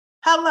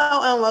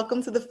Hello and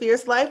welcome to The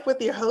Fierce Life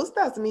with your host,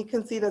 that's me,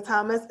 Concita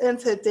Thomas. In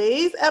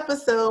today's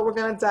episode, we're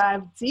going to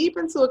dive deep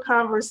into a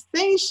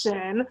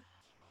conversation.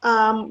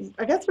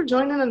 I guess we're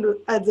joining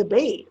a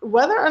debate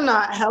whether or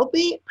not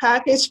healthy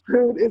packaged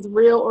food is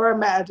real or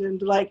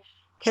imagined. Like,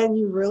 can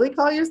you really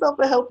call yourself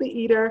a healthy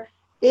eater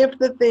if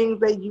the things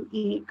that you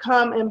eat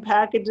come in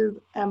packages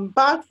and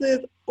boxes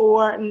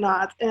or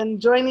not?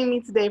 And joining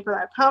me today for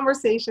that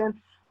conversation,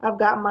 I've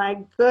got my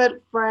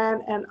good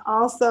friend and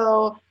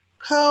also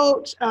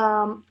coach,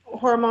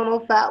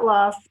 hormonal fat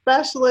loss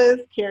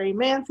specialist, Keri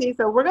Mantie.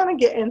 So we're going to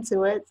get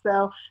into it.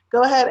 So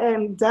go ahead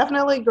and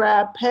definitely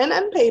grab pen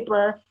and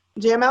paper,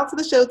 jam out to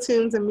the show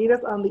tunes, and meet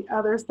us on the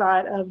other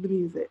side of the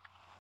music.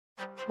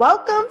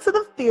 Welcome to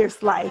The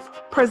Fierce Life,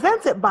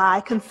 presented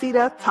by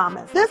Concita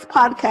Thomas. This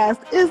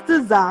podcast is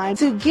designed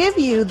to give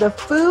you the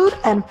food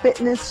and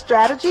fitness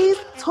strategies,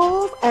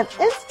 tools, and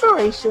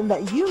inspiration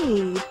that you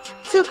need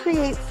to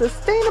create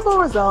sustainable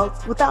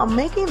results without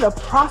making the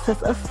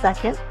process a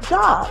second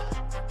job.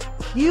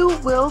 You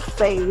will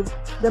save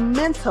the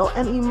mental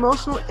and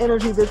emotional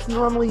energy that's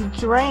normally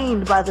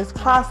drained by this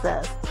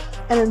process,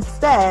 and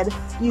instead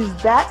use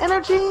that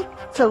energy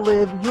to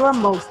live your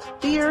most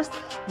fierce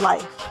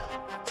life.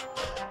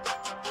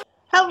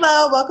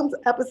 Hello, welcome to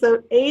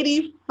episode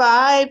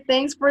 85.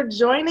 Thanks for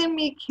joining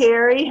me,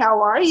 Keri.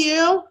 How are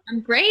you?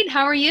 I'm great.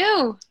 How are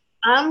you?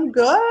 I'm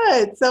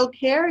good. So,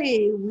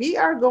 Keri, we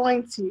are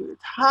going to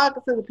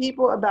talk to the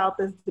people about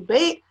this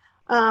debate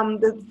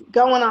that's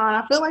going on.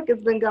 I feel like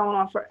it's been going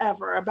on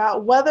forever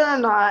about whether or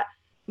not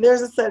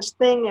there's a such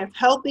thing as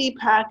healthy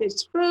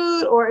packaged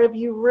food, or if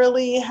you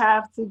really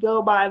have to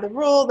go by the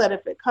rule that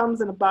if it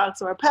comes in a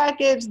box or a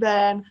package,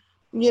 then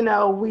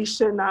we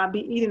should not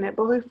be eating it.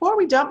 But before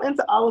we jump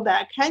into all of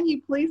that, can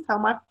you please tell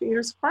my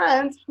fierce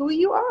friends who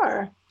you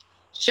are?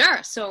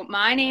 Sure. So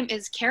my name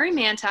is Keri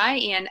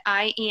Mantie, and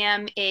I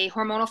am a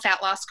hormonal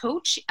fat loss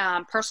coach,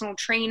 personal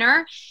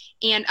trainer,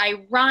 and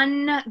I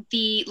run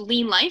the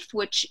Lean Life,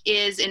 which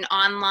is an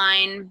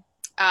online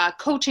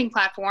coaching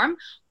platform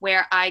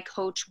where I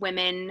coach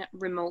women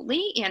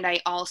remotely, and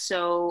I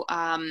also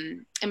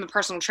am a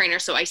personal trainer,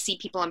 so I see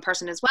people in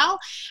person as well.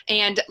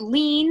 And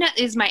LEAN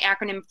is my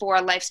acronym for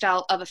a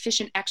lifestyle of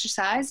efficient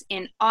exercise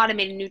and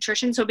automated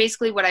nutrition. So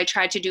basically what I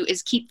try to do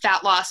is keep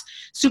fat loss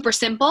super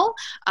simple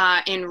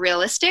and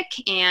realistic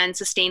and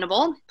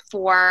sustainable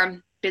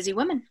for busy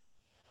women.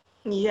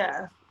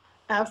 Yeah,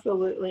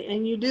 absolutely.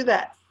 And you do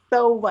that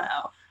so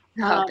well.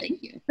 Oh,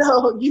 thank you.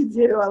 So you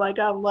do.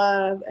 I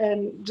love,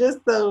 and just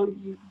so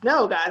you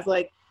know, guys,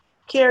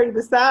 Keri,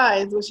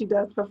 besides what she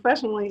does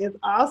professionally, is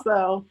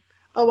also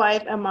a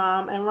wife and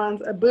mom and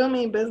runs a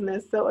booming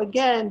business. So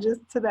again,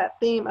 just to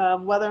that theme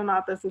of whether or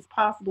not this is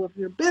possible if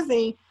you're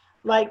busy,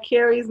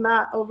 Keri's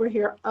not over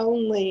here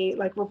only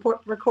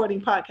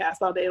recording podcasts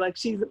all day.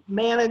 She's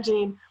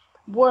managing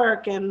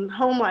work and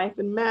home life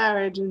and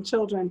marriage and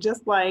children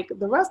just like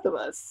the rest of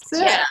us.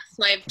 Yeah,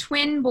 so I have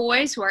twin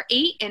boys who are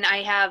 8, and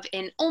I have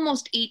an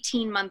almost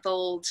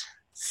 18-month-old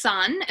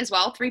son as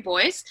well, 3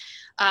 boys.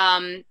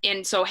 And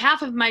so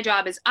half of my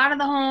job is out of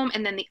the home,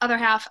 and then the other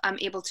half I'm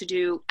able to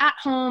do at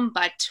home,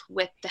 but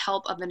with the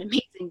help of an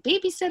amazing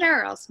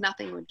babysitter, or else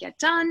nothing would get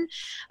done.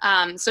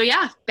 So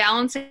yeah,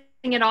 balancing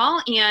it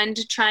all and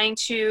trying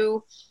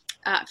to,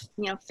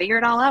 figure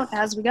it all out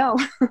as we go.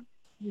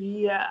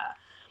 Yeah.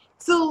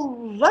 So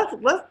let's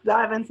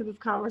dive into this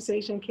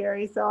conversation,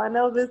 Keri. So I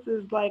know this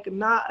is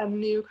not a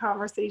new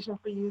conversation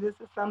for you. This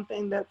is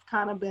something that's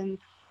kind of been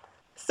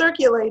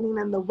circulating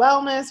in the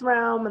wellness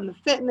realm and the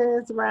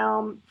fitness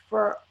realm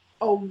for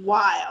a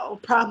while,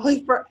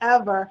 probably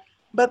forever.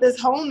 But this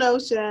whole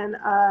notion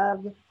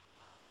of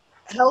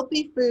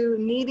healthy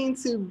food needing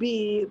to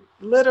be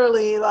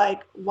literally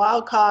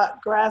wild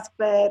caught, grass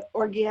fed,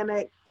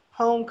 organic,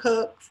 home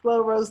cooked,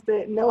 slow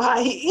roasted, no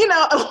high heat,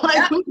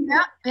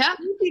 Yeah.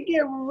 we can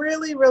get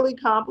really, really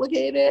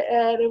complicated.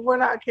 And if we're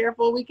not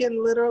careful, we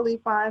can literally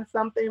find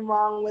something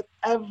wrong with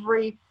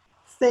every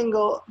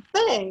single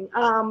thing.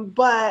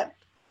 But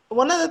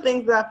one of the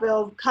things that I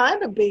feel is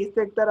kind of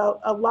basic that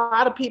a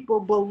lot of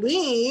people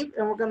believe,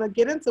 and we're going to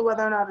get into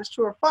whether or not it's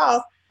true or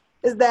false,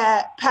 is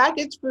that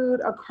packaged food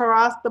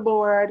across the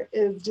board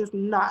is just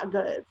not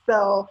good.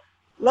 So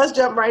let's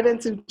jump right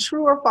into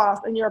true or false.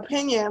 In your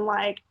opinion,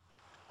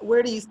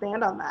 where do you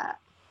stand on that?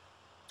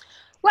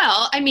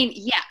 Well, I mean,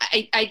 yeah,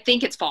 I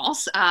think it's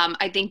false.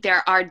 I think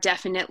there are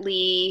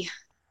definitely,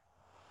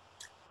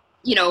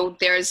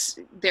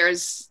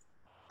 there's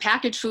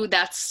packaged food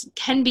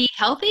can be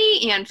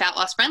healthy and fat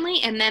loss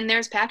friendly, and then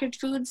there's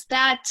packaged foods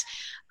that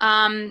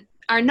are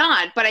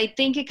not. But I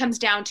think it comes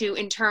down to,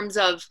 in terms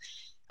of,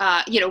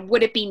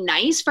 would it be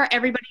nice for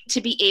everybody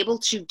to be able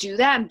to do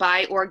that and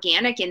buy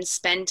organic and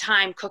spend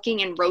time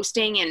cooking and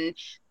roasting and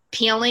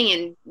peeling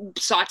and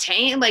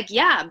sauteing?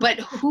 Yeah, but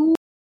who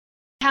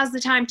has the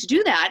time to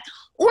do that,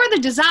 or the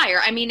desire?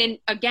 I mean, and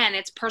again,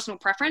 it's personal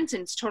preference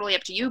and it's totally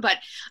up to you. But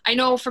I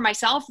know for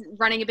myself,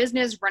 running a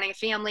business, running a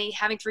family,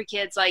 having 3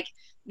 kids,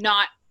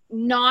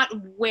 not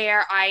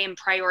where I am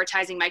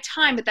prioritizing my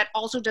time, but that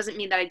also doesn't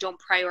mean that I don't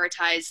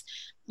prioritize,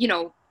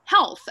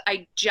 health.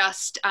 I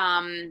just,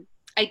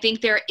 I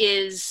think there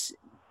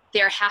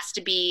has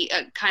to be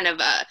a kind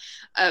of a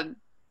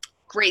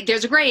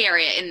there's a gray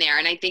area in there.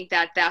 And I think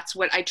that that's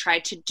what I try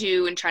to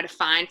do and try to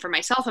find for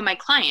myself and my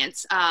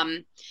clients.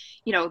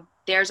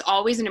 There's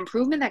always an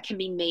improvement that can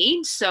be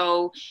made.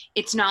 So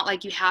it's not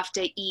like you have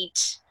to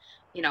eat,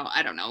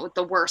 I don't know,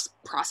 the worst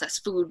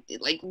processed food,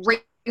 like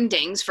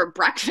dings for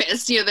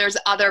breakfast. There's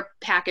other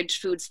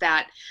packaged foods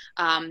that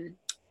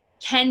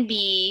can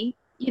be,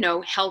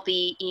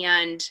 healthy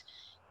and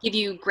give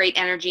you great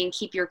energy and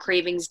keep your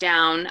cravings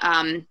down.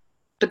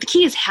 But the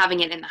key is having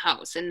it in the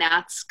house. And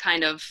that's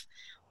kind of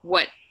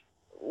what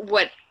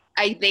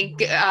I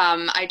think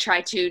I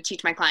try to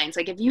teach my clients.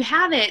 Like, if you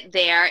have it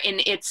there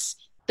and it's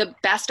the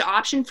best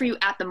option for you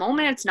at the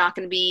moment, it's going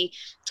to be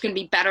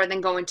better than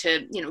going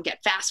to,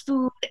 get fast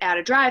food at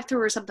a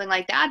drive-through or something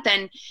like that,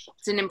 then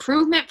it's an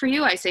improvement for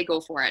you. I say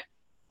go for it.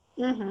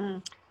 Mm-hmm.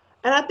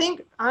 And I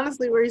think,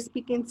 honestly, where you're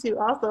speaking to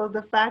also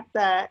the fact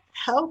that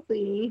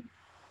healthy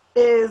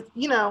is,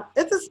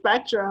 it's a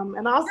spectrum.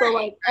 And also,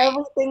 like,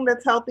 everything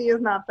that's healthy is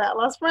not fat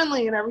loss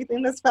friendly, and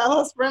everything that's fat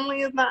loss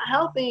friendly is not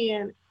healthy,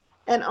 and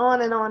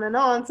on and on and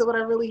on. So what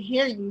I really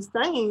hear you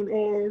saying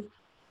is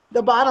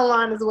the bottom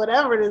line is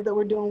whatever it is that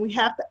we're doing, we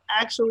have to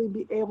actually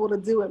be able to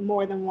do it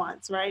more than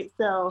once, right?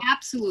 So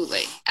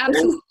absolutely.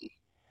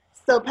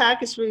 So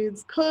packaged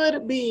foods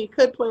could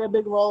play a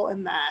big role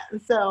in that.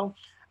 And so,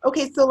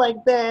 okay, so like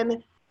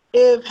then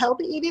if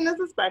healthy eating is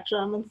a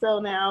spectrum, and so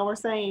now we're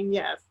saying,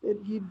 yes,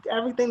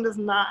 everything does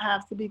not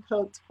have to be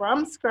cooked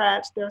from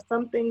scratch. There are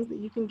some things that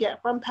you can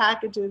get from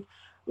packages.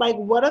 Like,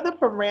 what are the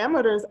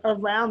parameters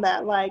around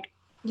that? Like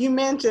you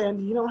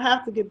mentioned, you don't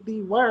have to get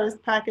the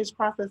worst packaged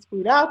processed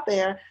food out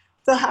there.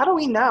 So how do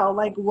we know,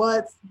 like,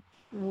 what's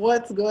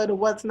good or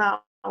what's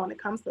not when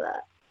it comes to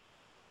that?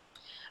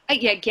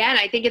 Again,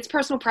 I think it's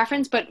personal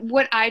preference, but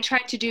what I try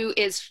to do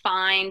is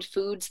find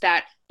foods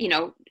that,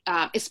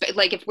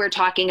 like if we're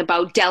talking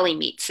about deli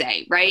meat,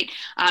 say, right?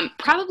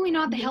 Probably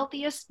not the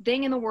healthiest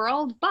thing in the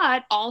world,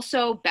 but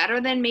also better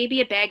than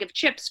maybe a bag of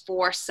chips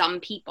for some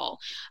people.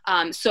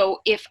 So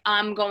if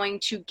I'm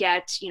going to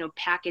get,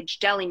 packaged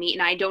deli meat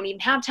and I don't even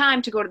have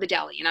time to go to the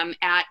deli and I'm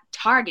at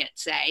Target,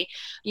 say,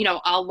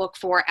 I'll look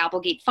for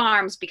Applegate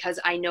Farms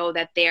because I know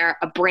that they're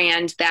a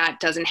brand that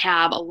doesn't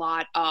have a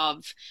lot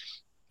of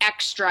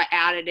extra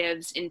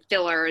additives and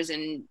fillers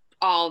and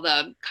all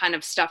the kind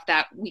of stuff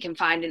that we can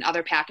find in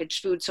other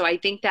packaged foods. So I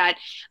think that,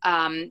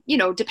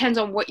 depends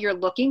on what you're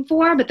looking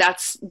for, but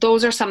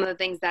those are some of the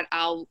things that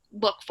I'll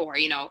look for.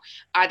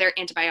 Are there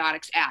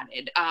antibiotics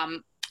added?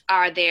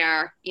 Are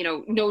there,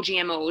 no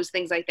GMOs,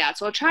 things like that.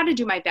 So I'll try to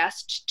do my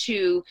best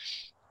to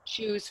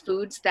choose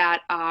foods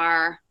that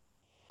are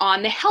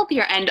on the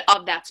healthier end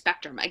of that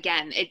spectrum.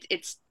 Again,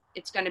 it's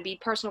going to be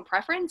personal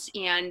preference,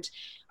 and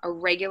a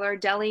regular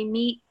deli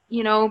meat,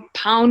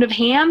 pound of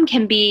ham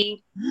can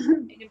be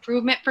an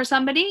improvement for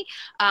somebody,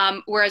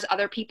 whereas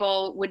other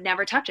people would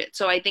never touch it.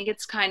 So I think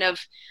it's kind of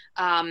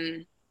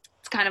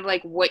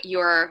like what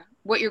your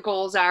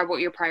goals are,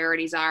 what your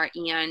priorities are,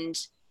 and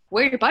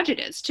where your budget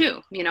is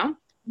too, And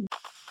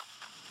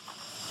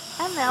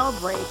now a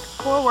break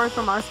for a word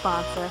from our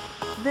sponsor.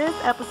 This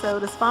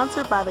episode is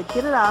sponsored by the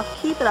Get It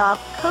Off, Keep It Off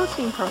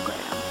coaching program.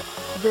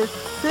 This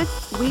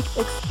 6-week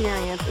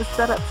experience is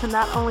set up to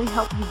not only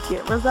help you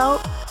get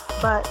results,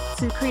 but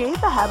to create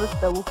the habits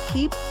that will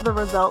keep the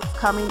results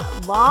coming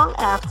long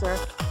after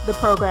the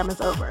program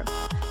is over.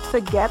 To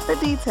get the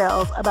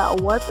details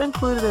about what's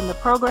included in the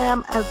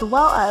program, as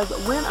well as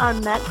when our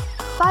next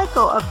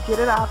cycle of Get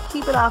It Off,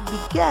 Keep It Off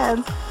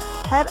begins,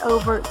 head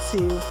over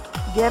to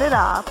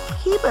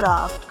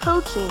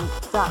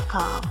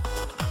getitoffkeepitoffcoaching.com.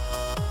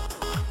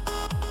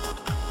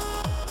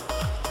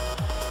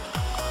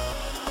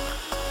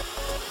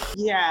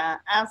 Yeah,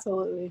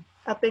 absolutely.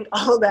 I think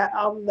all of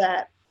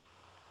that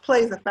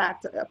plays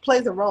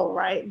a role,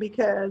 right?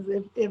 Because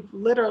if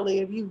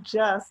you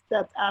just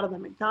stepped out of the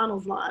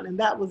McDonald's line and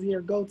that was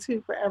your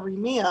go-to for every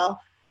meal,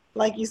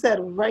 like you said,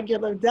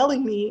 regular deli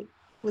meat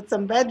with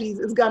some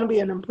veggies is going to be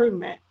an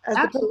improvement.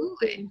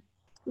 Absolutely.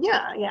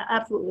 Yeah,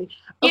 absolutely.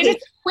 Okay. And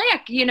it's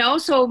quick,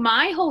 so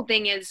my whole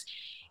thing is,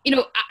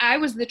 I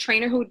was the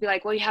trainer who would be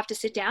like, well, you have to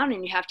sit down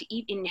and you have to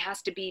eat and it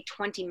has to be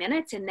 20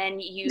 minutes. And then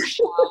you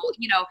shall,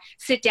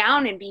 sit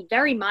down and be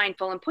very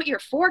mindful and put your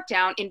fork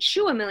down and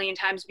chew a million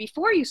times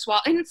before you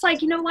swallow. And it's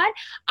like, you know what?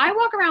 I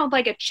walk around with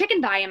like a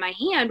chicken thigh in my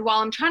hand while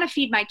I'm trying to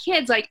feed my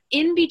kids, like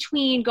in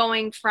between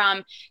going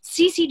from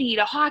CCD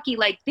to hockey,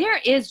 like there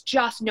is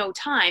just no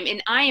time.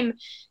 And I am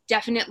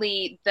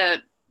definitely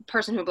the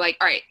person who'd be like,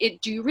 all right,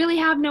 do you really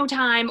have no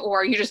time?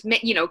 Or you just,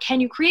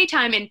 can you create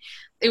time? And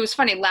it was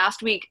funny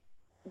last week,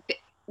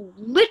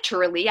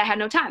 literally I had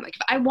no time. Like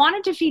if I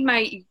wanted to feed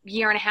my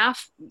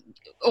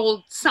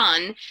 1.5-year-old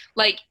son,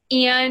 like,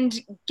 and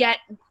get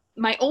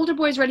my older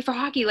boys ready for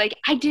hockey, like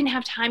I didn't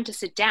have time to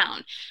sit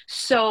down.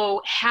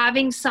 So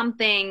having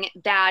something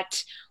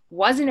that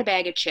wasn't a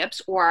bag of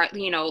chips or,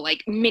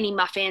 like mini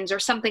muffins or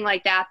something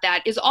like that,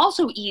 that is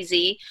also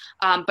easy,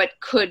 but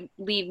could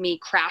leave me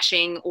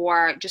crashing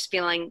or just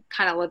feeling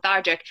kind of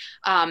lethargic.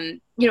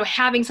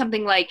 Having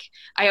something like,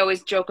 I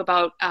always joke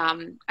about,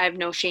 I have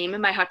no shame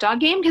in my hot dog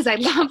game because I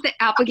love the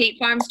Applegate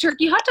Farms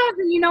turkey hot dogs.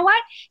 And you know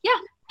what? Yeah,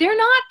 they're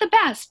not the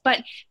best,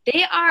 but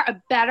they are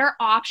a better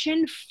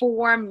option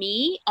for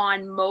me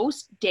on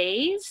most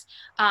days,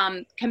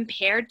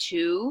 compared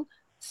to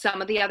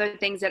some of the other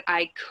things that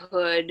I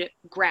could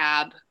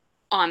grab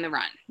on the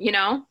run.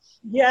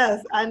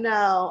 Yes, I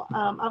know.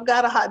 I've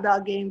got a hot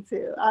dog game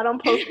too. I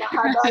don't post my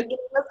hot dog game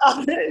as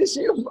often as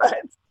you, but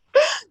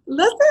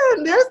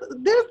listen,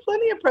 there's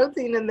plenty of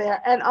protein in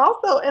there, and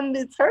also in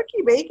the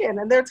turkey bacon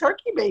and their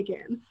turkey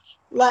bacon.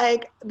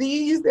 Like, do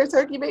you use their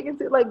turkey bacon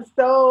too? Like,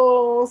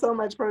 so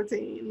much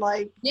protein.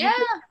 Like, you Yeah,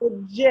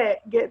 could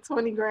legit get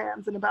 20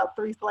 grams in about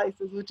 3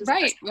 slices, which is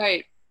right, crazy.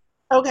 right.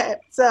 Okay,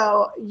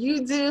 so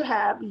you do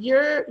have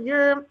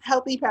your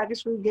healthy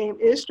packaged food game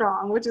is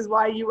strong, which is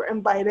why you were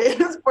invited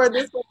for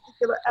this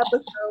particular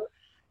episode.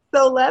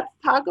 So let's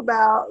talk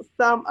about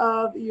some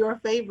of your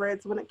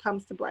favorites when it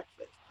comes to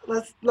breakfast.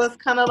 Let's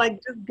kind of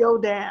like just go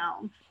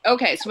down.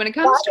 Okay, so when it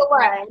By comes to the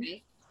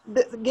way,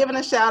 breakfast, giving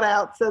a shout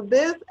out. So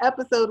this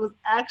episode was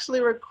actually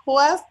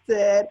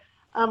requested.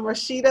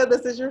 Rashida,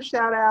 this is your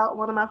shout out.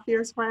 One of my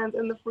fierce friends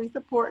in the free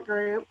support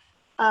group.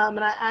 And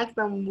I asked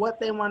them what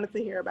they wanted to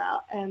hear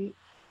about, and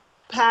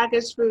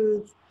packaged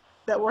foods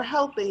that were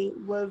healthy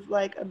was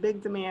like a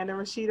big demand, and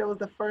Rashida was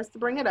the first to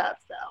bring it up.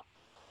 So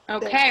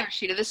there. okay,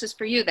 Rashida, this is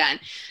for you then.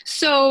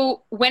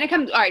 So when it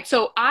comes, all right,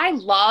 so I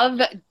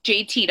love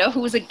Jay Tita,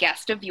 who was a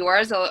guest of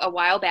yours a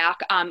while back.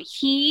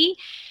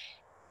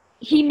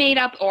 He made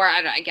up, or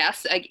I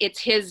guess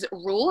it's his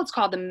rule. It's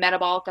called the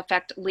metabolic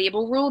effect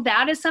label rule.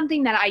 That is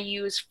something that I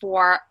use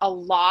for a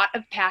lot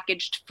of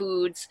packaged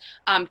foods,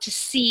 to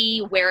see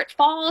where it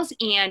falls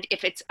and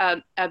if it's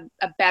a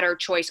better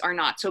choice or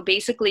not. So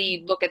basically,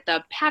 you look at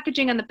the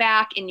packaging on the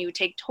back and you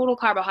take total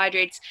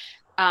carbohydrates,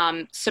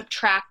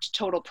 subtract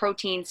total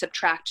protein,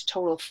 subtract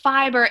total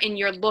fiber, and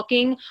you're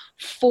looking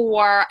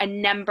for a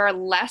number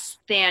less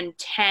than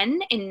 10,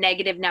 and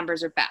negative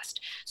numbers are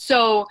best.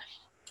 So,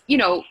 you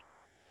know,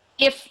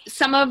 if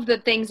some of the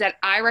things that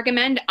I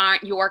recommend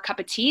aren't your cup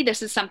of tea,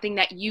 this is something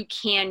that you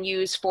can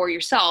use for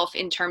yourself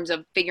in terms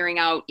of figuring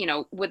out,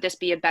 would this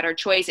be a better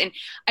choice? And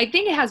I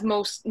think it has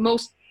or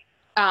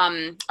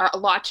a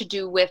lot to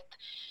do with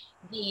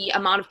the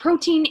amount of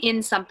protein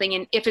in something,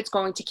 and if it's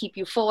going to keep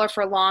you fuller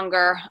for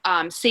longer,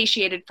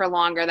 satiated for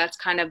longer. That's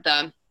kind of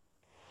the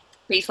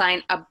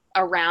baseline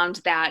around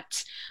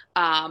that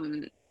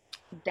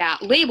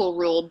label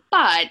rule.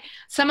 But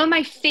some of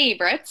my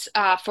favorites,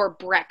 for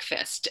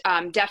breakfast,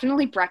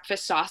 definitely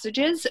breakfast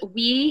sausages.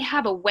 We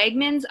have a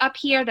Wegmans up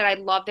here that I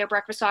love their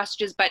breakfast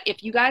sausages, but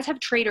if you guys have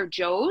Trader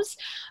Joe's,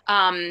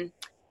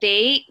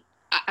 they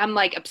I'm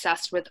like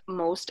obsessed with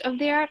most of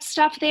their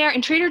stuff there.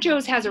 And Trader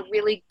Joe's has a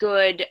really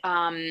good,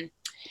 I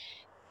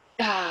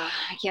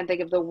can't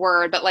think of the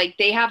word, but like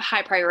they have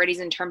high priorities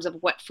in terms of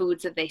what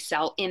foods that they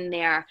sell in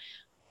their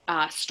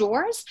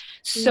stores.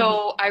 Mhm.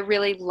 So I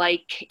really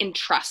like and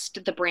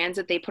trust the brands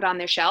that they put on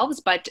their shelves,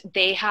 but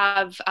they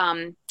have,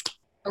 a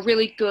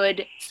really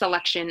good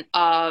selection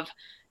of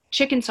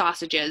chicken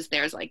sausages.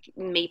 There's like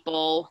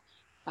maple,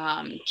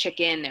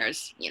 chicken.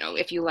 There's,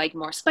 if you like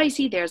more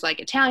spicy, there's like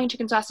Italian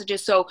chicken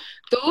sausages. So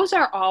those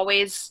are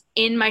always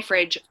in my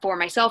fridge for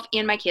myself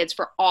and my kids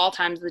for all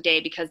times of the day,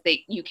 because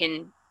you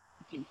can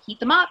heat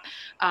them up,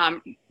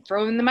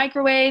 throw them in the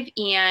microwave,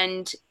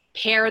 and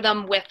pair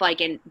them with like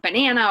a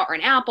banana or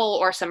an apple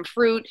or some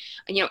fruit,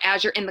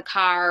 as you're in the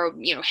car,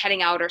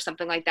 heading out or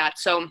something like that.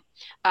 So,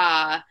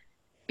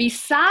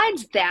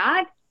 besides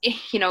that,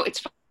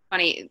 it's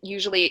funny,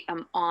 usually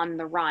I'm on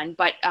the run,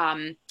 but,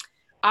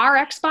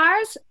 RX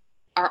bars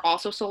are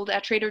also sold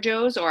at Trader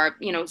Joe's, or,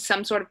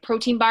 some sort of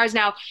protein bars.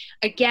 Now,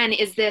 again,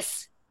 is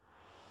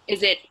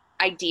it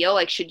ideal?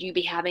 Like, should you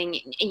be having,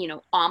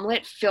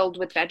 omelet filled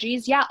with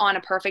veggies? Yeah, on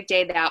a perfect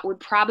day, that would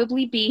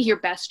probably be your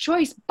best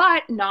choice,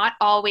 but not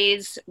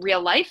always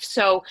real life.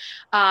 So,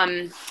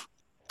 Trader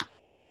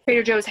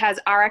Joe's has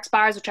RX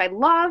bars, which I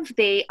love.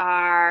 They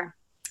are,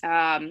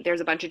 there's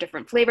a bunch of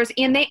different flavors,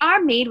 and they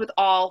are made with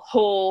all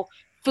whole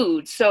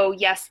foods. So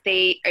yes,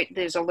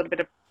 there's a little bit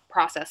of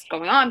process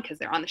going on because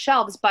they're on the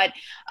shelves, but,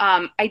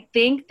 I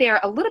think they're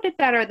a little bit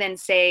better than,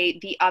 say,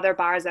 the other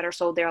bars that are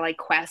sold there, like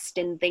Quest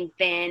and Think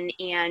Thin,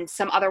 and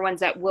some other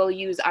ones that will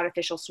use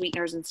artificial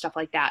sweeteners and stuff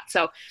like that.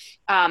 So,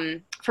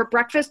 for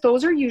breakfast,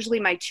 those are usually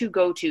my two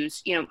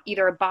go-tos.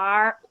 Either a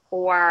bar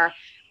or,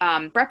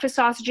 breakfast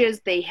sausages.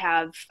 They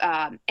have,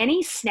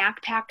 any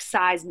snack pack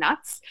size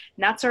nuts.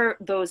 Nuts are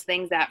those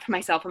things that for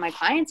myself and my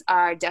clients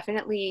are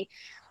definitely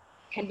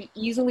can be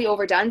easily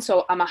overdone.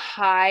 So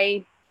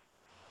I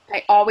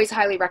always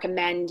highly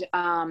recommend,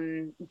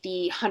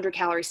 the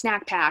 100-calorie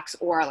snack packs,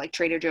 or like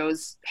Trader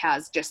Joe's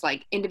has just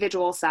like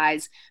individual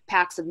size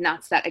packs of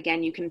nuts that,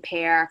 again, you can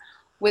pair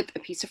with a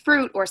piece of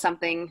fruit or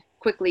something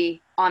quickly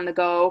on the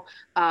go.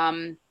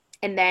 And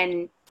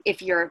then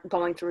if you're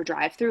going through a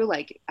drive-through,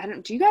 like, I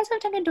don't, do you guys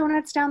have Dunkin'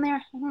 Donuts down there?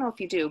 I don't know if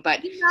you do,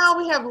 but We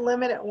have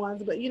limited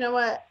ones, but you know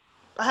what?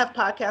 I have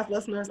podcast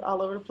listeners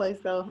all over the place,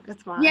 so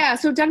it's fine. yeah,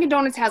 so Dunkin'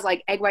 Donuts has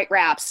like egg white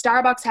wraps.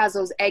 Starbucks has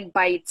those egg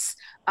bites,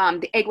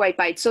 the egg white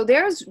bites. So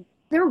they're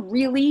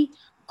really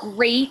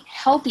great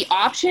healthy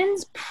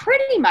options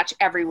pretty much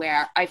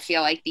everywhere, I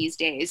feel like these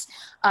days.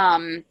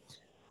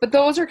 But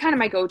those are kind of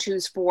my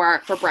go-tos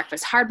for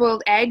breakfast.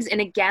 Hard-boiled eggs,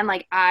 and again,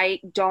 like, I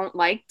don't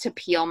like to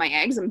peel my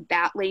eggs. I'm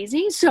that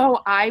lazy. So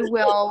I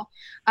will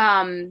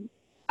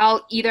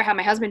I'll either have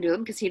my husband do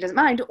them because he doesn't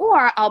mind,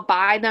 or I'll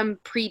buy them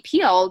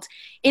pre-peeled.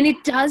 And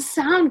it does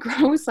sound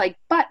gross, like,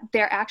 but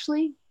they're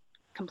actually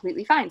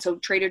completely fine. So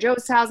Trader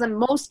Joe's has them.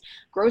 Most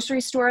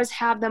grocery stores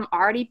have them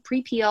already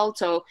pre-peeled.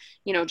 So,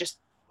 just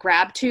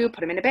grab two,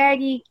 put them in a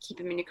baggie, keep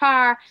them in your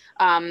car,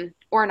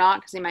 or not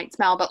because they might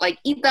smell, but like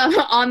eat them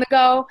on the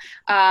go.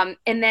 And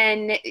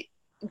then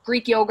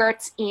Greek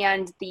yogurts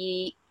and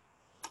the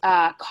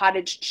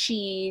cottage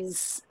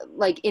cheese,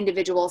 like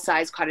individual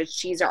size cottage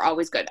cheese, are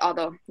always good.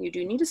 Although you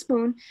do need a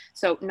spoon,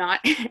 so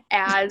not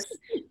as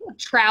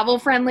travel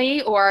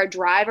friendly or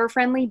driver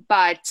friendly,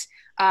 but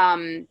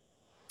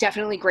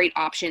definitely great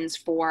options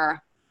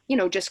for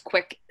just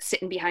quick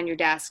sitting behind your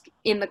desk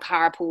in the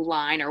carpool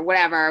line or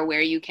whatever,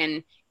 where you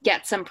can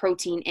get some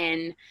protein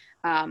in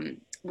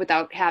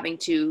without having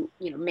to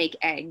make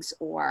eggs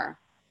or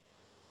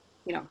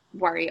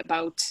worry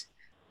about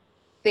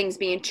things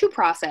being too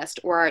processed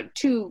or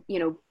too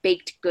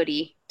baked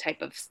goody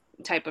type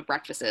of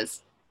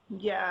breakfasts.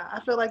 Yeah,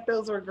 I feel like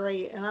those are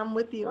great, and I'm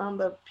with you on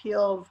the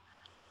peeled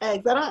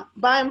eggs. I don't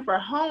buy them for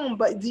home,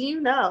 but do you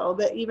know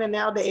that even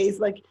nowadays,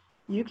 like,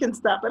 you can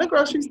stop at a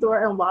grocery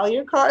store, and while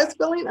your car is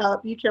filling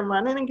up, you can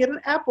run in and get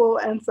an apple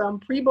and some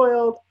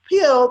pre-boiled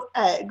peeled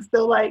eggs.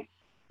 So, like,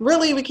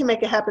 really, we can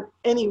make it happen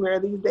anywhere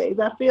these days.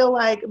 I feel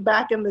like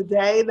back in the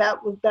day, that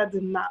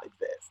did not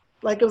exist.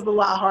 Like, it was a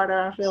lot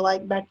harder, I feel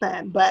like, back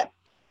then. But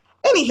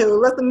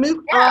anywho, let's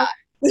move on.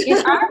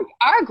 Yeah, and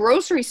our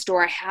grocery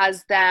store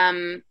has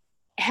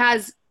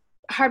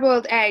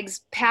hard-boiled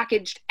eggs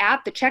packaged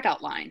at the checkout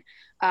line.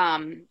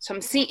 So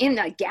I'm seeing in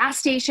the gas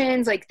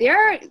stations, like,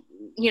 they're,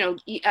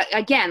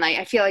 again,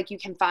 I feel like you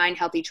can find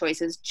healthy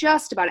choices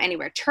just about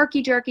anywhere.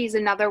 Turkey jerky is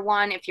another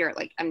one. If you're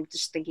like, I'm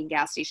just thinking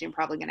gas station, you're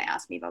probably going to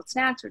ask me about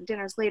snacks or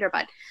dinners later,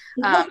 but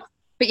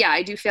yeah,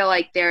 I do feel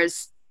like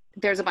there's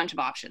a bunch of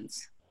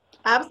options.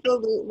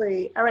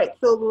 Absolutely. All right,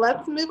 so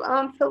let's move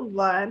on to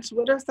lunch.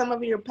 What are some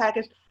of your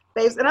packaged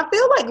faves? And I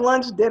feel like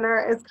lunch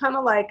dinner is kind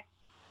of like,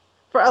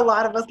 for a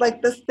lot of us,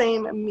 like the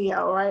same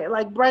meal, right?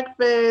 Like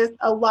breakfast,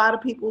 a lot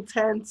of people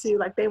tend to,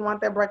 like, they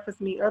want their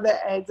breakfast meat or their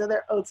eggs or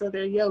their oats or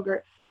their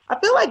yogurt. I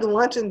feel like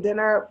lunch and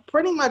dinner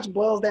pretty much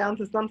boils down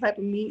to some type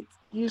of meat,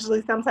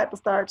 usually some type of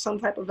starch, some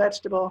type of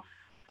vegetable,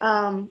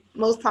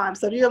 most times.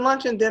 So if your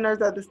lunch and dinners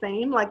are the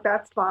same, like,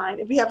 that's fine.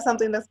 If you have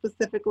something that's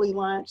specifically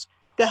lunch,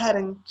 go ahead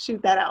and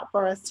shoot that out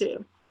for us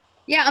too.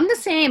 Yeah, I'm the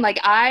same. Like,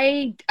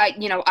 I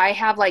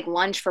have like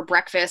lunch for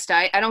breakfast.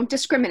 I don't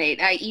discriminate.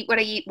 I eat what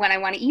I eat when I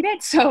want to eat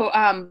it. So,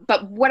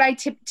 but what I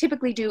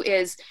typically do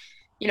is,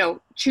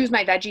 choose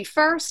my veggie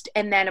first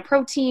and then a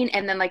protein.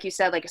 And then, like you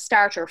said, like a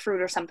starch or a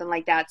fruit or something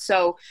like that.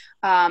 So,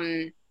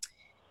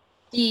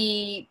 any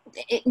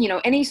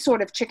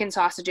sort of chicken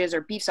sausages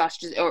or beef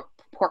sausages or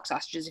pork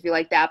sausages, if you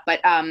like that. But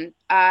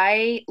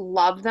I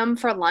love them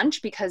for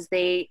lunch because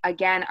they,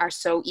 again, are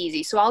so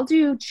easy. So I'll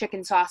do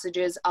chicken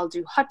sausages, I'll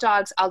do hot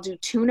dogs, I'll do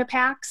tuna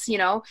packs,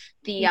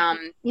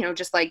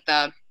 just like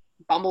the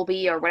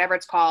Bumblebee or whatever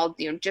it's called,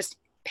 just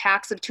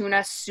packs of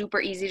tuna, super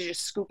easy to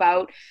just scoop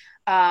out.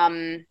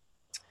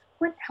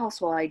 What else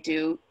will I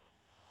do?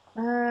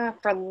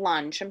 For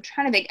lunch, I'm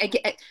trying to think.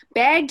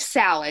 Bagged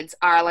salads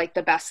are like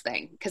the best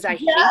thing because I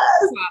hate Yes.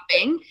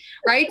 shopping,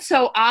 right?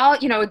 So I'll,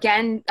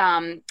 again,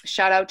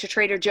 shout out to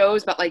Trader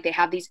Joe's, but like they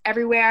have these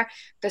everywhere.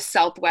 The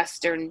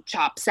Southwestern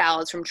chopped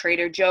salads from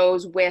Trader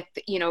Joe's with,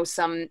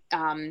 some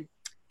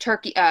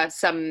turkey,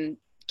 some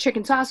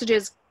chicken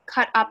sausages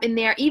cut up in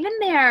there. Even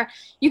there,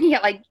 you can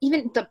get like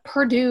even the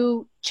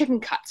Purdue chicken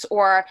cuts,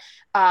 or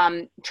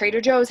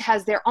Trader Joe's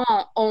has their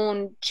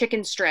own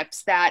chicken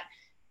strips that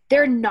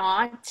they're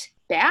not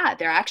bad.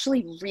 They're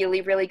actually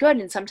really, really good.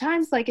 And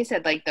sometimes, like I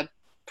said, like the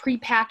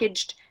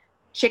prepackaged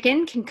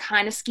chicken can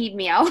kind of skeeve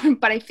me out,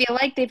 but I feel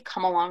like they've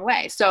come a long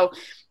way. So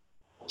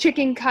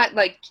chicken cut,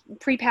 like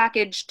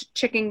prepackaged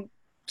chicken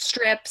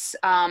strips,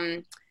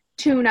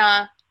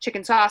 tuna,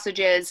 chicken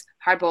sausages,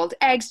 hard-boiled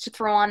eggs to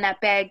throw on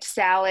that bagged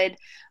salad,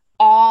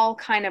 all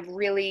kind of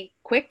really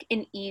quick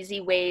and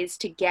easy ways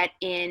to get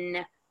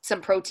in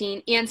some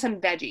protein and some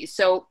veggies.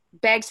 So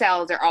bagged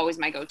salads are always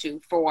my go-to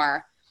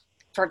for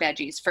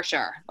veggies, for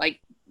sure. Like,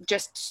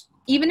 just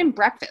even in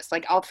breakfast,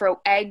 like I'll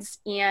throw eggs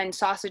and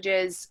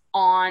sausages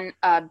on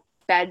a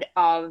bed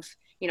of,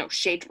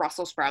 shaved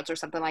Brussels sprouts or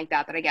something like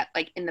that I get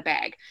like in the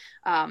bag.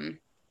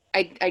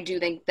 I do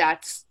think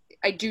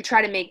I do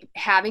try to make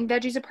having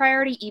veggies a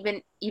priority,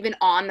 even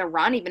on the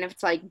run, even if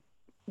it's like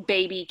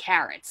baby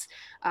carrots,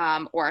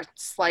 or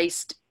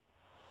sliced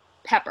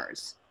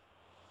peppers.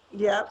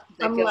 Yep, 'Cause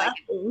I I'm feel like,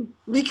 laughing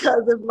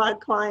because if my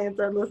clients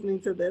are listening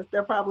to this,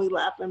 they're probably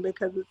laughing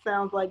because it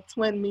sounds like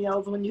twin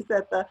meals when you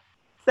said the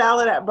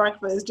salad at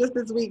breakfast. Just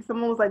this week,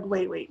 someone was like,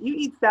 wait, you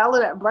eat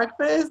salad at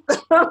breakfast?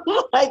 I'm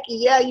like,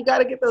 yeah, you got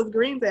to get those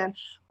greens in.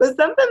 But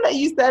something that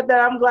you said that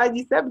I'm glad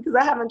you said because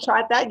I haven't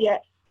tried that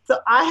yet. So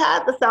I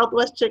had the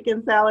Southwest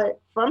chicken salad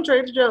from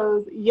Trader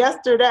Joe's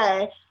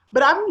yesterday,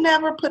 but I've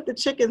never put the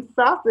chicken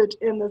sausage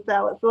in the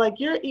salad. So like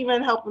you're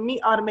even helping me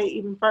automate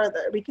even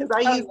further because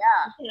I oh use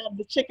yeah. have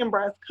the chicken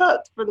breast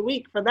cooked for the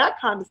week for that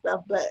kind of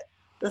stuff, but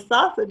the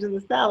sausage in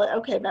the salad,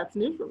 okay, that's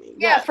new for me.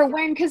 Yeah, Yes. for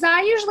when, because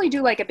I usually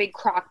do like a big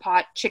crock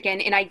pot chicken,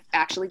 and I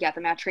actually get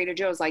them at Trader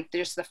Joe's, like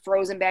just the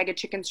frozen bag of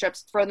chicken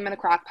strips, throw them in the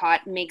crock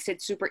pot, makes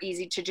it super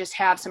easy to just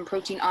have some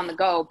protein on the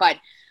go. But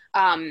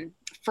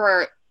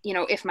for,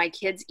 if my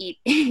kids eat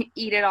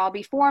eat it all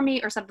before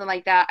me or something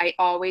like that, I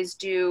always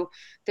do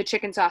the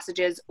chicken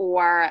sausages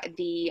or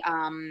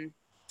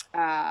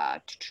uh,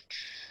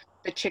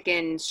 the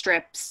chicken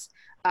strips,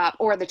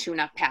 or the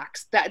tuna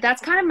packs.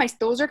 That's kind of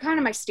those are kind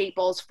of my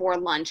staples for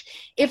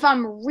lunch. If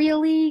I'm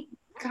really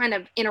kind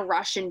of in a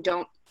rush and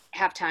don't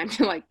have time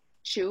to like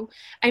chew.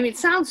 I mean, it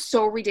sounds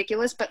so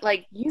ridiculous, but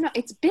like,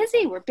 it's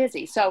busy. We're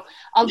busy. So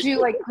I'll do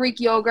like Greek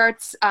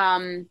yogurts,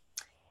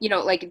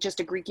 like just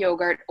a Greek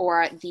yogurt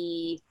or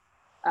the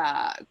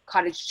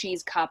cottage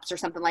cheese cups or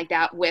something like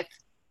that with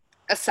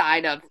a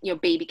side of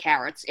baby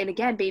carrots. And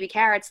again, baby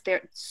carrots,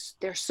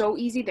 they're so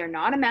easy, they're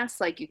not a mess,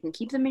 like you can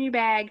keep them in your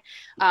bag,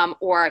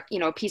 or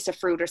a piece of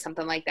fruit or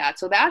something like that.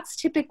 So that's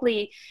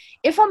typically,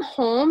 if I'm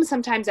home,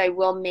 sometimes I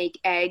will make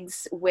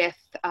eggs with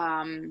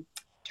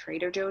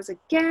Trader Joe's.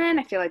 Again,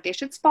 I feel like they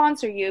should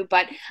sponsor you,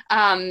 but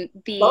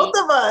Both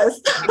the of us.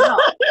 I know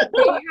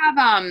they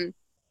have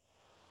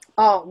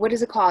oh, what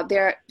is it called?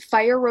 Their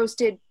fire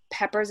roasted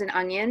peppers and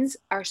onions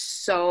are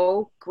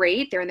so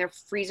great. They're in their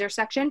freezer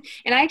section.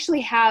 And I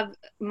actually have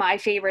my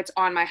favorites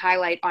on my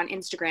highlight on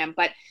Instagram,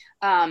 but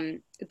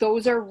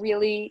those are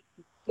really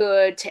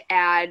good to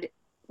add,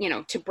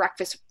 to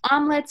breakfast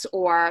omelets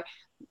or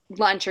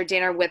lunch or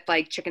dinner with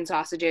like chicken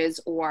sausages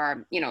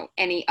or,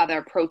 any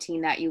other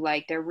protein that you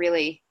like. They're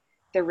really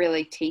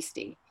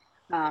tasty.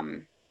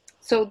 Um,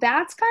 so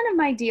that's kind of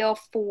my deal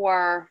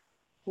for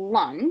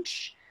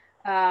lunch.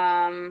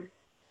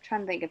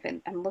 Trying to think if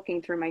I'm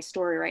looking through my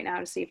story right now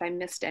to see if I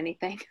missed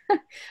anything.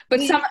 But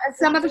Do you,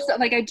 some other stuff,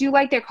 like I do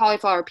like their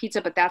cauliflower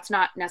pizza, but that's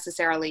not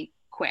necessarily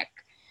quick.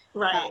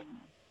 right,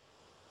 Um,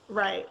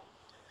 right.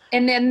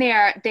 and then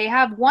they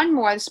have one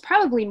more. This is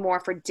probably more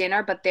for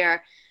dinner, but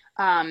their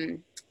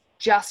um,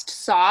 just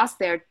sauce,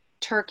 their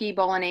turkey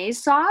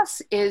bolognese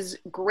sauce, is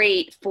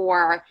great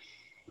for,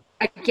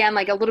 again,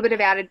 like a little bit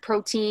of added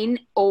protein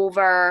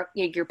over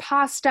your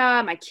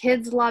pasta. My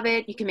kids love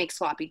it. You can make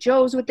sloppy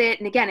joes with it,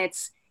 and again,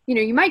 it's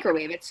you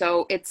microwave it,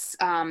 so it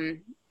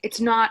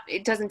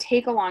doesn't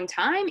take a long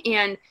time,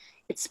 and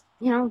it's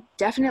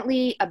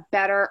definitely a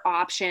better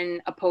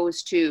option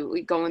opposed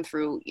to going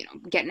through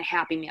getting a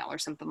Happy Meal or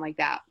something like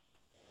that.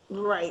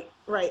 Right,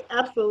 right,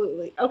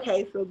 absolutely.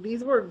 Okay, so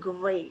these were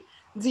great.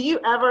 Do you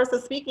ever, so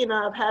speaking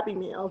of Happy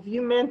Meals,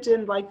 you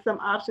mentioned like some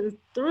options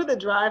through the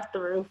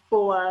drive-through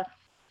for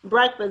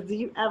breakfast. Do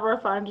you ever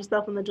find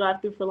yourself in the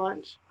drive-through for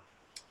lunch?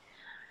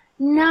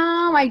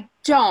 No, I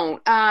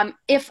don't.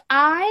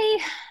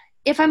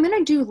 If I'm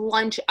gonna do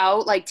lunch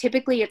out, like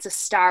typically it's a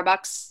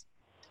Starbucks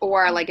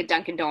or like a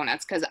Dunkin'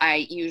 Donuts because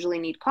I usually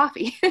need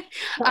coffee.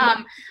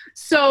 um,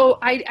 so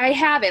I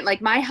haven't.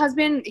 Like my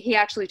husband, he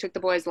actually took the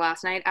boys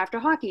last night after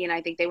hockey, and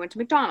I think they went to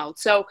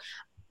McDonald's. So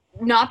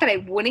not that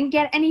I wouldn't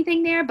get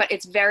anything there, but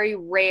it's very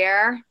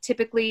rare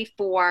typically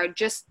for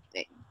just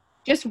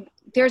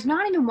there's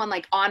not even one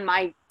like on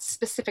my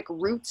specific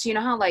routes. You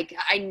know how like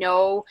I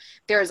know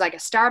there's like a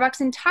Starbucks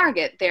and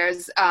Target,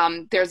 there's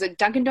a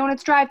Dunkin'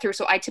 Donuts drive through,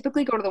 so I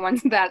typically go to the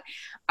ones that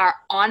are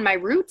on my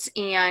routes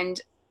and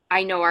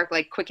I know are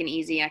like quick and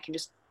easy. I can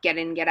just get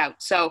in and get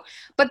out. So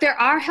but there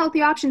are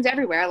healthy options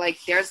everywhere. Like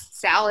there's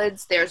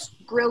salads, there's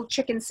grilled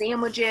chicken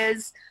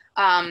sandwiches.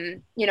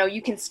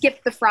 You can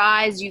skip the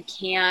fries. You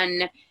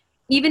can,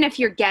 even if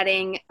you're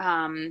getting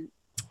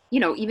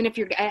even if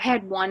I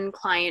had one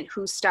client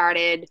who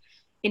started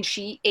and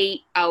she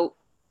ate out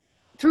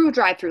through a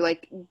drive through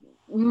like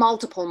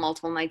multiple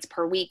nights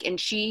per week. And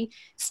she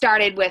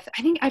started with,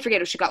 I think, I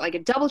forget if she got like a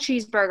double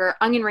cheeseburger,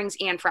 onion rings,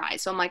 and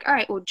fries. So I'm like, all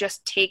right, well,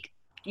 just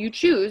you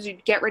choose, you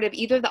get rid of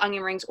either the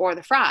onion rings or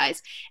the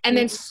fries. And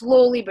then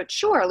slowly but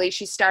surely,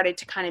 she started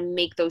to kind of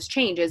make those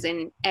changes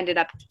and ended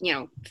up,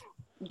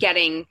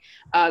 getting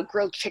a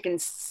grilled chicken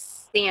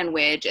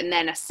sandwich and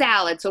then a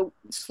salad. So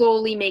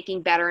slowly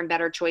making better and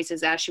better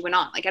choices as she went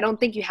on. Like I don't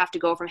think you have to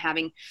go from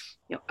having,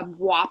 a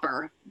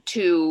Whopper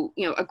to,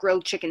 a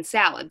grilled chicken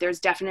salad.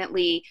 There's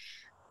definitely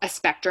a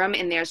spectrum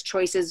and there's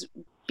choices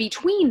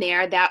between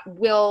there that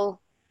will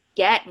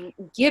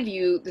give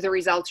you the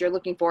results you're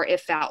looking for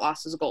if fat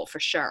loss is a goal for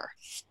sure.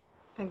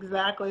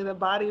 Exactly. The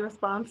body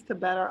responds to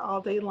better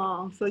all day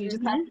long. So you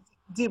just have Mm-hmm. to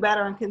do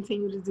better and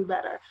continue to do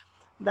better.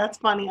 That's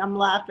funny. I'm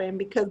laughing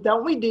because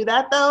don't we do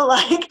that though?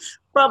 Like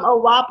from a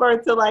Whopper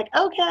to like,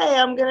 okay,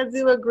 I'm gonna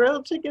do a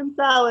grilled chicken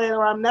salad,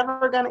 or I'm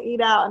never gonna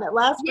eat out, and it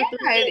lasts for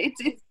Yeah, 3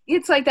 days.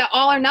 it's like that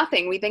all or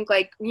nothing. We think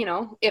like,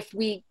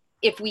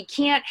 if we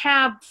can't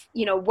have,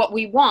 what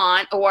we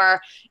want, or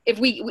if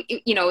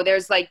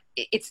there's like,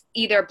 it's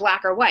either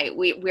black or white.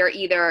 We're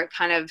either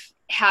kind of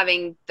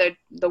having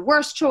the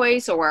worst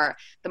choice, or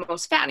the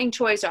most fattening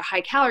choice, or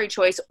high calorie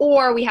choice,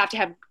 or we have to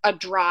have a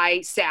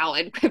dry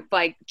salad with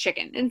like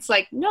chicken. And it's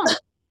like, no,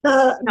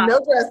 not,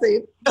 No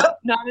dressing,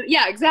 not,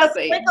 yeah, a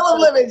exactly. sprinkle of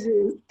lemon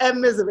juice, and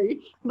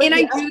misery. But And I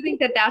yeah, do think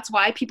that that's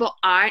why people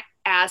aren't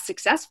as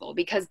successful,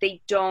 because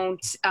they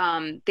don't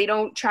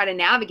try to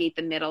navigate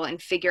the middle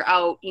and figure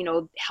out,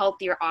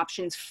 healthier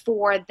options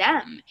for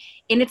them.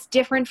 And it's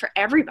different for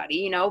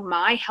everybody.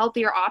 My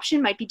healthier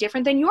option might be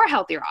different than your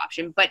healthier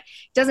option, but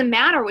it doesn't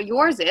matter what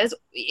yours is.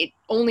 It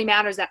only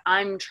matters that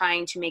I'm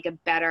trying to make a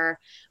better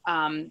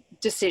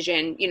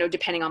decision,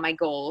 depending on my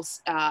goals,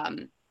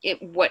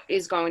 what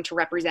is going to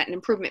represent an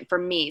improvement for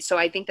me. So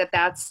I think that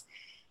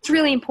it's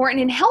really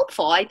important and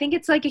helpful. I think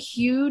it's like a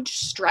huge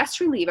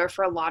stress reliever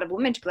for a lot of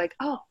women to be like,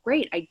 oh,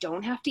 great, I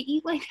don't have to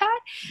eat like that.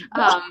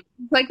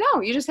 Like, no,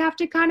 you just have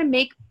to kind of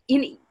make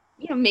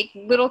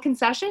little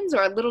concessions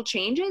or little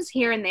changes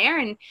here and there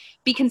and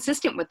be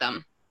consistent with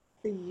them.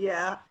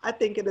 yeah, I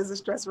think it is a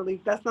stress relief.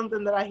 That's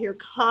something that I hear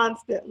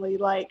constantly.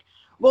 Like,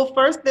 well,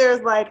 first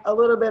there's like a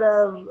little bit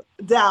of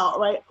doubt,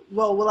 right?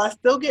 Well, will I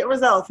still get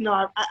results? No,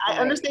 I Right.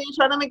 understand you're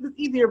trying to make this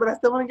easier, but I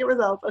still want to get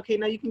results. Okay,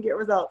 now you can get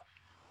results.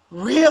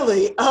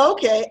 Really?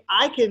 Okay,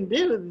 I can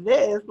do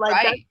this. Like,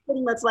 that's Right.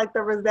 pretty much like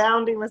the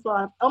resounding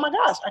response. Oh my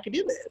gosh, I can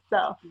do this.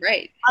 So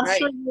Right. I'm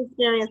sure Right. you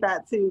experience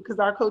that too, because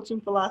our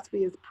coaching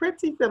philosophy is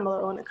pretty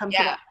similar when it comes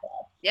to Yeah. that.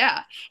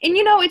 Yeah. And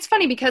it's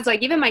funny because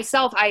like even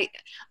myself,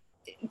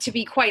 to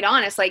be quite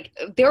honest, like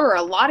there were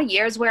a lot of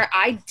years where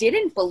I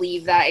didn't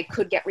believe that I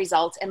could get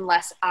results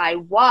unless I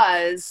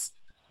was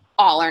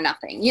all or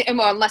nothing.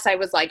 Well, unless I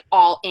was like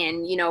all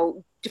in,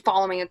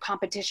 following a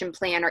competition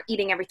plan, or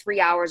eating every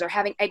 3 hours, or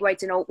having egg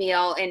whites and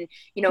oatmeal, and,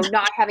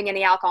 not having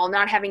any alcohol,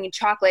 not having any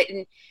chocolate.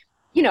 And,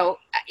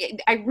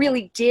 I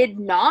really did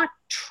not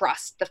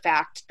trust the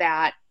fact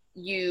that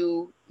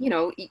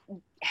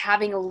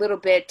having a little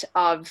bit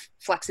of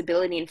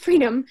flexibility and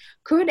freedom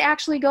could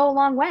actually go a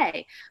long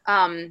way.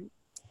 And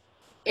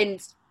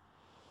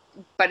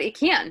but it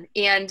can.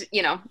 And,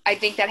 I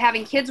think that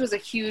having kids was a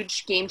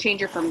huge game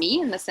changer for me,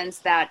 in the sense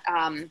that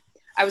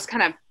I was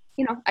kind of,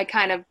 I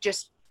kind of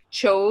just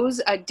chose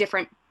a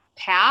different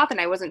path, and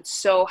I wasn't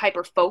so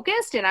hyper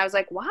focused. And I was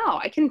like, wow,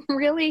 I can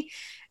really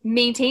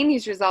maintain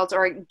these results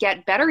or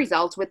get better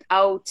results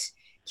without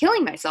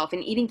killing myself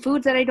and eating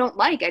foods that I don't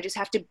like. I just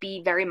have to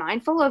be very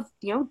mindful of,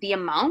 the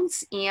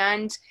amounts,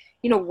 and,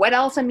 what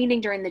else I'm eating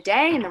during the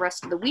day and the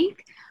rest of the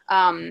week.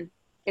 Um,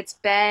 it's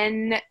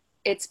been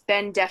it's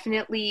been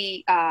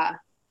definitely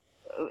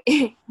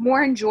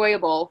more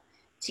enjoyable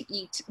to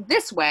eat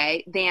this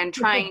way than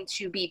trying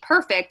to be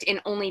perfect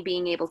and only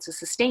being able to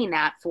sustain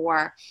that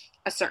for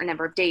a certain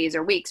number of days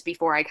or weeks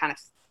before I kind of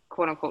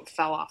quote unquote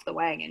fell off the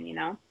wagon.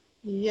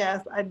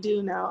 Yes, I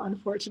do now,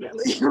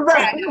 unfortunately.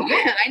 Right, I know.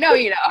 I know,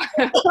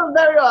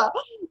 Very well.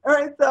 All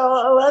right,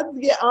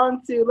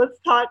 so let's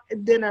talk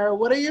dinner.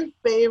 What are your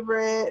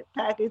favorite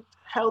packaged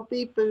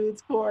healthy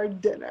foods for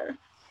dinner?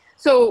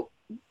 So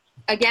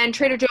again,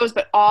 Trader Joe's,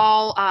 but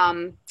all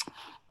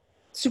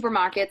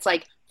supermarkets,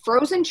 like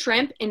frozen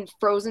shrimp and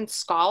frozen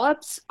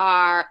scallops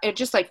are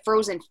just like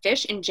frozen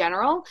fish in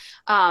general.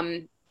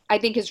 I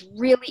think is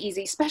really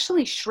easy,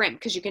 especially shrimp,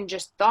 because you can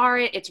just thaw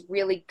it. It's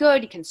really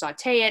good. You can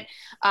saute it.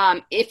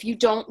 If you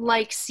don't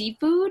like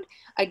seafood,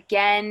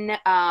 again,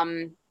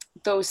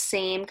 those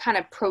same kind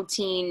of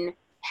protein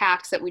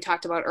hacks that we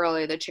talked about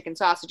earlier, the chicken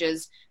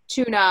sausages,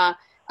 tuna,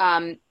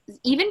 um,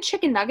 even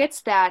chicken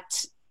nuggets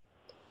that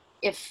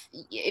if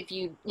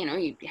you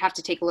have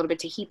to take a little bit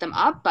to heat them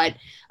up. But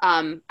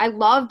I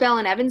love Bell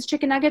and Evans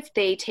chicken nuggets.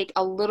 They take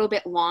a little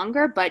bit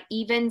longer, but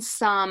even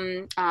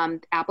some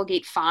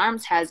Applegate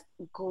Farms has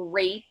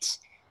great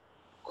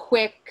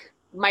quick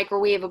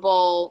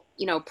microwavable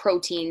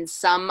proteins.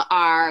 Some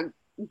are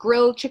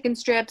grilled chicken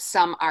strips,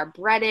 some are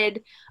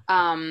breaded.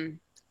 And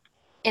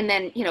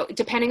then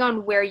depending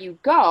on where you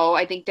go,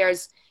 I think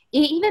there's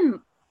even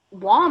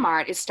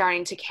Walmart is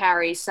starting to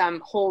carry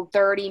some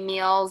Whole30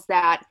 meals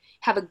that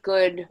have a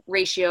good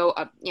ratio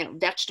of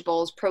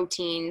vegetables,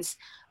 proteins.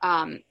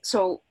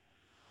 So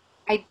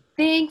I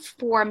think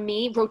for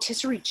me,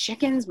 rotisserie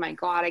chickens, my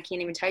God, I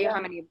can't even tell you Yeah.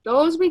 how many of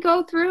those we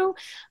go through.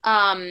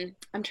 I'm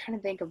trying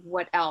to think of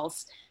what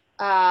else.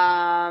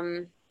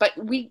 But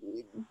we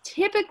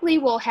typically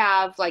will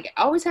have, like,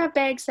 always have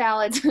bag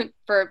salads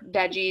for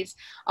veggies.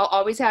 I'll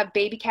always have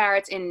baby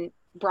carrots and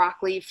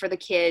broccoli for the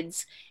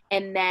kids.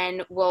 And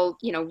then we'll,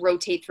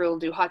 rotate through. We'll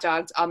do hot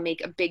dogs. I'll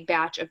make a big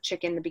batch of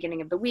chicken the beginning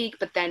of the week.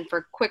 But then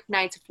for quick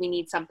nights, if we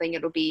need something,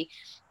 it'll be,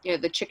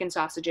 the chicken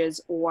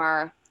sausages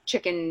or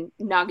chicken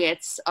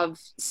nuggets of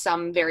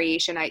some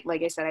variation.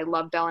 Like I said, I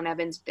love Bell and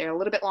Evans. They're a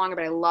little bit longer,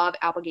 but I love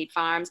Applegate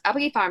Farms.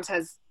 Applegate Farms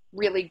has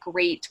really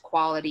great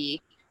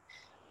quality,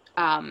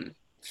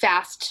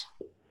 fast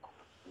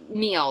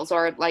meals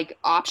or like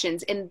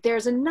options. And I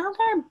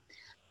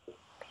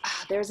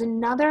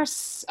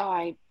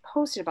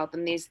posted about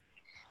them.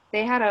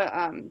 They had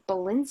a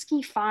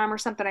Belinsky farm or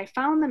something. I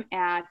found them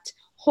at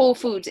Whole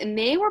Foods, and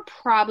they were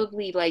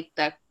probably like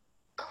the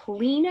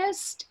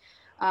cleanest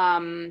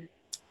in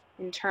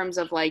terms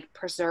of like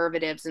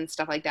preservatives and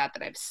stuff like that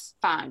I've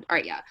found. All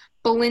right, yeah,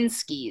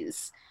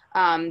 Belinsky's.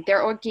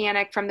 They're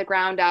organic from the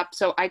ground up.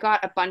 So I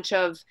got a bunch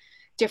of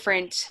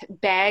different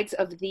bags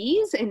of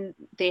these, and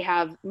they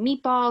have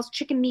meatballs,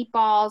 chicken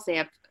meatballs. They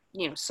have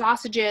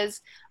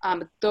sausages.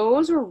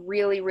 Those were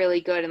really,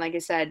 really good. And like I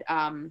said,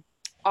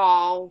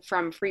 all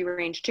from free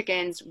range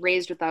chickens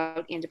raised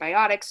without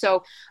antibiotics.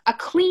 So a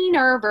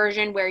cleaner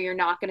version where you're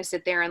not going to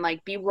sit there and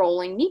like be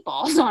rolling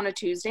meatballs on a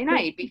Tuesday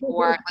night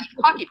before like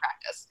hockey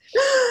practice.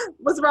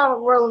 What's wrong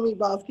with rolling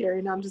meatballs,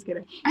 Keri? No, I'm just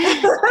kidding.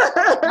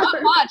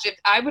 Not much.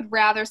 I would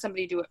rather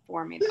somebody do it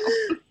for me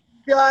though.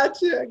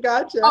 Gotcha.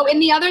 Oh,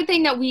 and the other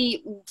thing that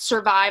we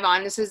survive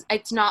on,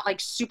 it's not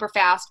like super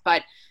fast,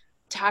 but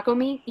taco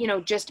meat,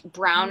 just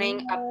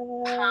browning a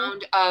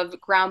pound of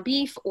ground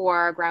beef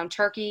or ground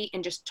turkey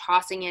and just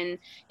tossing in,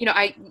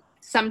 I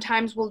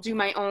sometimes will do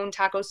my own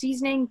taco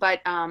seasoning,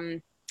 but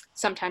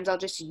sometimes I'll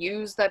just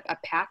use a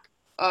pack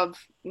of,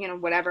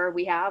 whatever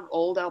we have,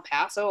 Old El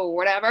Paso or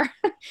whatever.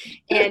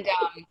 And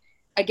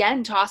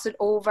again, toss it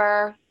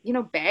over,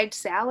 bagged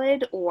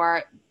salad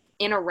or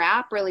in a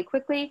wrap really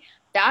quickly.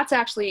 That's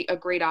actually a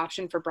great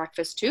option for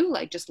breakfast too,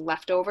 like just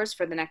leftovers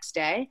for the next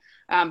day.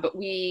 But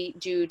we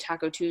do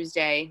Taco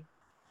Tuesday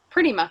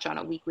pretty much on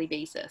a weekly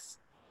basis.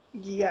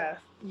 Yes.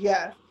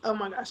 Oh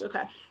my gosh.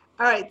 Okay.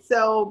 All right.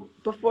 So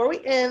before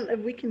we end,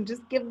 if we can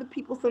just give the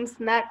people some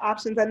snack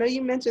options. I know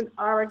you mentioned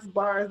RX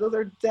bars. Those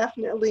are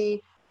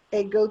definitely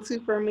a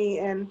go-to for me.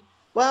 And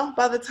well,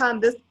 by the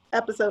time this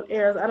episode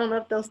airs, I don't know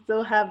if they'll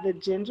still have the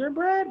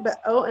gingerbread,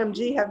 but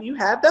OMG, have you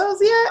had those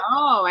yet?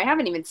 Oh, I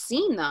haven't even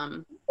seen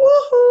them.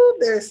 Woohoo!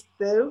 They're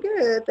so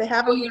good. They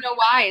have. Oh, you know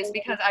why? It's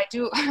because I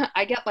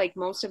get like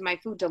most of my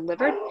food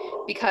delivered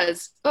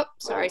because, oh,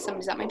 sorry,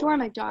 somebody's at my door.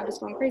 My dog is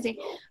going crazy.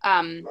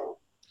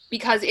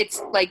 Because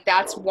it's like,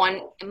 that's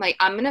one, like,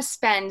 I'm going to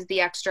spend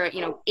the extra,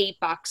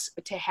 $8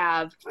 to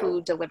have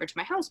food delivered to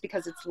my house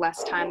because it's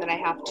less time that I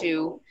have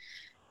to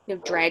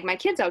drag my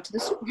kids out to the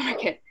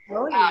supermarket.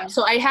 Oh, yeah.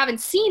 So I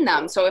haven't seen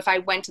them. So if I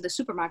went to the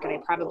supermarket, I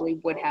probably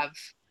would have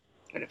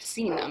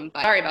seen them,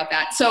 but sorry about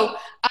that. So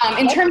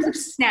in terms of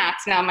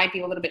snacks, now it might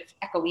be a little bit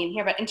echoey in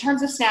here, but in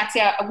terms of snacks,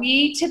 yeah,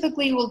 we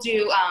typically will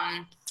do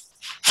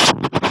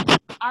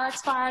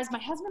RX bars. My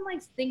husband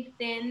likes Think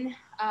Thin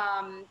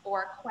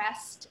or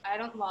Quest. I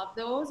don't love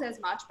those as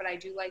much, but I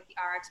do like the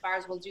RX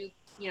bars. We'll do,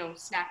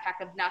 snack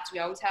pack of nuts. We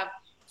always have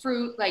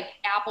fruit, like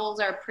apples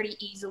are pretty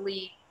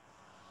easily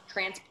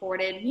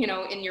transported,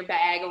 in your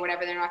bag or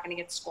whatever. They're not going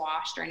to get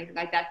squashed or anything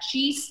like that.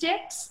 Cheese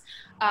sticks.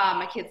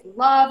 My kids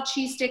love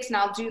cheese sticks, and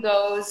I'll do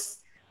those.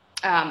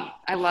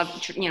 I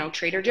love,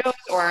 Trader Joe's,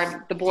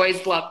 or the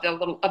boys love the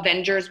little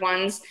Avengers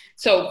ones.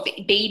 So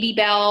Baby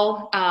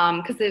Bell,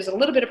 because there's a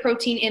little bit of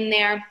protein in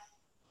there.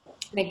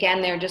 And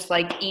again, they're just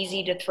like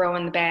easy to throw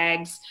in the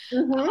bags.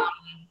 Mm-hmm.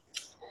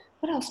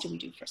 What else do we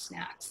do for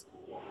snacks?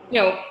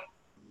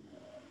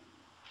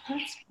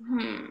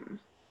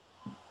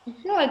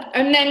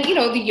 And then,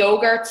 the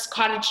yogurts,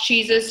 cottage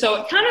cheeses.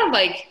 So it kind of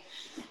like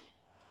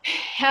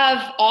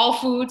have all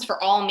foods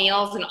for all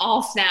meals and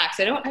all snacks.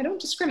 I don't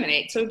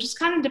discriminate. So it just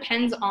kind of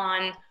depends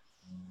on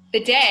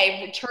the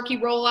day. Turkey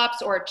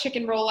roll-ups or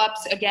chicken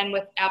roll-ups, again,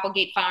 with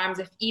Applegate Farms.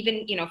 If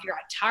even, if you're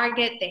at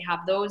Target, they have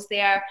those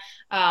there.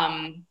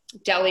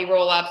 Deli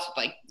roll-ups,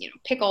 like,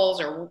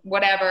 pickles or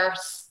whatever,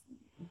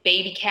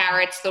 baby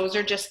carrots. Those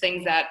are just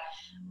things that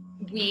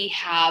we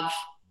have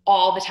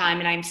all the time.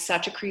 And I'm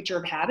such a creature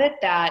of habit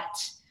that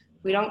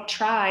we don't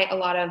try a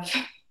lot of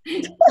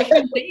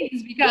different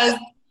things because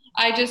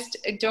I just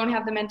don't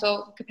have the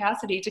mental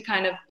capacity to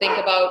kind of think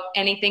about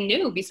anything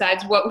new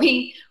besides what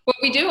we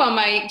do on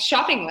my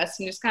shopping list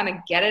and just kind of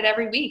get it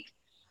every week.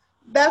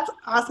 That's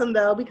awesome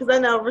though, because I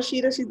know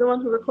Rashida, she's the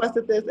one who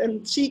requested this,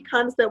 and she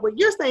kind of said what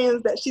you're saying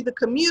is that she's a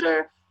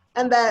commuter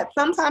and that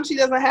sometimes she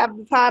doesn't have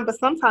the time, but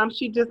sometimes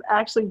she just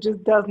actually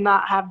just does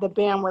not have the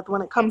bandwidth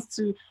when it comes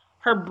to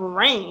her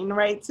brain,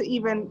 right, to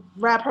even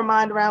wrap her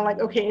mind around like,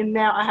 okay, and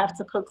now I have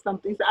to cook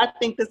something. So I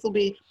think this will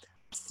be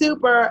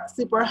super,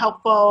 super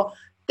helpful.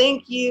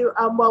 Thank you.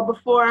 Well,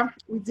 before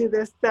we do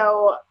this,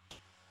 so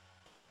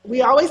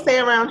we always say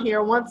around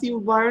here, once you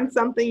learn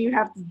something, you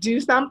have to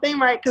do something,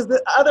 right? Because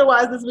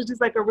otherwise, this was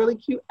just like a really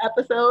cute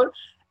episode.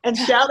 And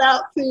shout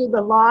out to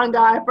the lawn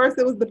guy. First,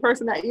 it was the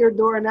person at your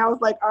door, and now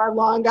it's like our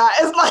lawn guy.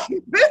 It's like,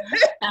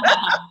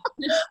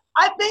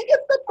 I think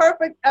it's the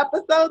perfect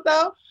episode,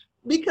 though,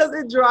 because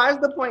it drives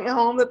the point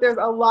home that there's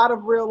a lot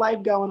of real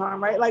life going on,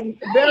 right? Like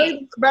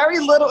very, very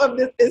little of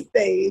this is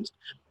staged.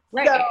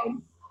 Right. So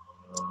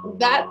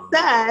that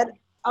said,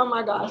 oh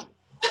my gosh,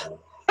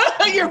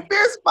 your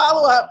fierce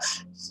follow-up,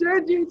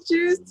 should you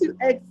choose to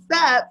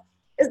accept,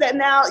 is that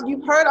now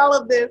you've heard all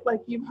of this,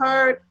 like you've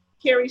heard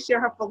Keri share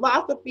her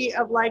philosophy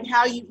of like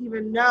how you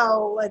even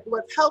know like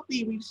what's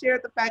healthy. We've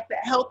shared the fact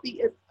that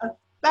healthy is a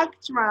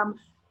spectrum.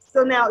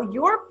 So now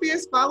your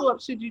fierce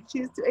follow-up, should you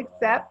choose to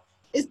accept,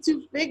 is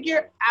to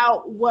figure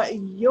out what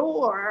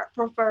your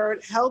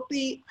preferred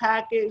healthy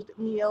packaged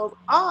meals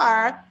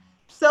are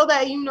so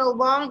that you no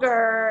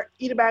longer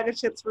eat a bag of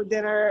chips for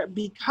dinner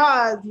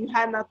because you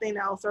had nothing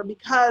else or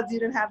because you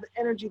didn't have the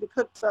energy to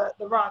cook the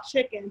raw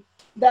chicken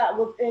that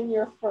was in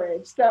your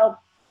fridge. So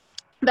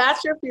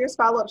that's your fierce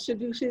follow-up, should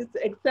you choose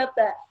to accept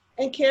that.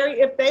 And Keri,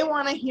 if they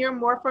want to hear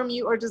more from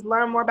you or just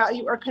learn more about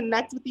you or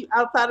connect with you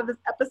outside of this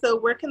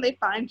episode, where can they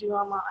find you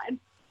online?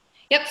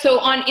 Yep. So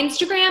on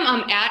Instagram,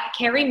 I'm at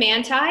Keri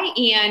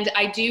Mantie, and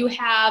I do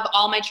have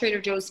all my Trader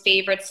Joe's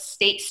favorites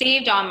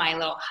saved on my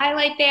little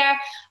highlight there.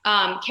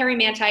 Keri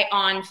Mantie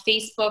on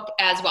Facebook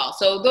as well.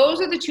 So those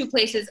are the two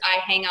places I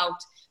hang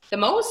out the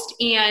most.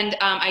 And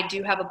I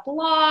do have a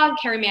blog,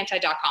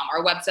 kerimantie.com,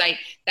 our website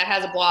that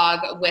has a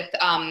blog with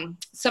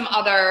some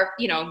other,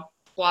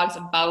 blogs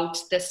about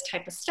this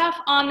type of stuff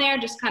on there,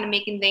 just kind of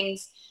making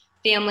things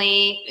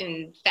family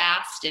and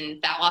fast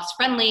and fat loss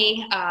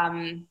friendly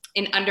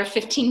in under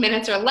 15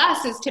 minutes or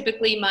less is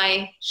typically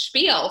my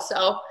spiel.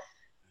 So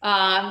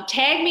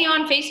tag me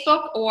on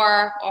Facebook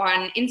or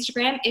on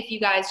Instagram if you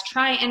guys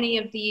try any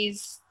of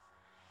these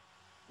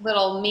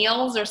little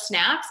meals or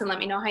snacks, and let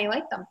me know how you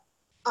like them.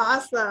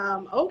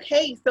 Awesome.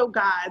 Okay, so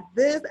guys,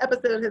 this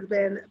episode has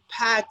been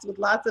packed with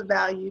lots of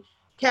value.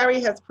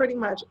 Keri has pretty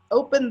much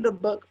opened the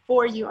book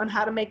for you on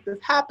how to make this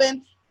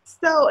happen.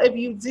 So if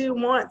you do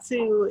want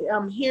to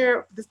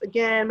hear this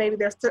again, maybe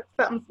there's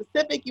something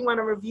specific you want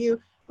to review,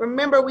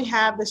 remember we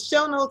have the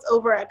show notes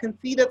over at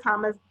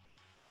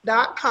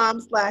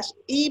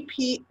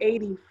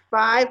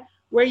concedathomas.com/EP85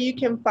 where you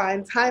can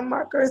find time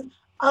markers.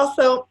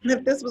 Also,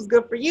 if this was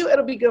good for you,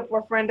 it'll be good for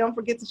a friend. Don't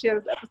forget to share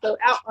this episode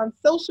out on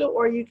social,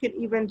 or you can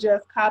even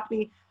just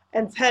copy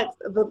and text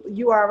the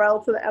URL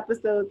to the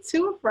episode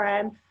to a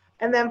friend.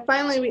 And then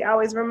finally, we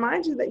always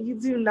remind you that you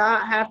do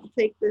not have to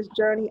take this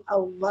journey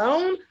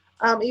alone.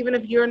 Even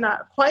if you're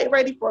not quite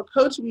ready for a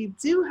coach, we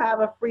do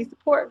have a free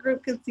support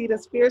group,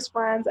 Concita's Fierce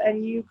Friends,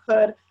 and you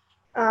could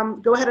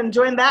go ahead and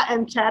join that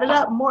and chat it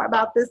up more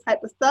about this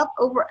type of stuff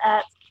over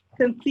at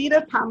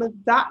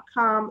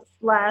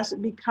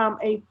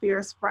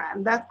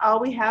concedathomas.com/become-a-fierce-friend. That's all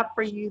we have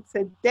for you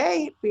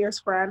today, fierce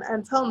friend.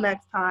 Until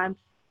next time,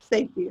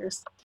 stay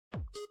fierce.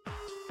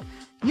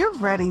 You're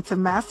ready to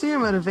master your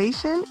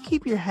motivation,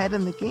 keep your head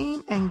in the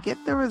game, and get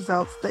the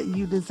results that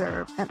you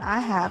deserve. And I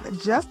have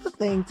just the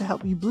thing to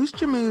help you boost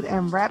your mood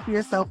and wrap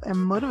yourself in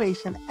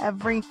motivation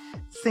every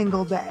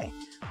single day.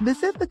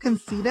 Visit the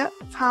Concita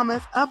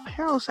Thomas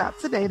apparel shop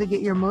today to get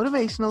your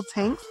motivational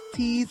tanks,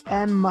 tees,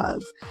 and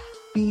mugs.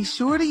 Be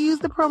sure to use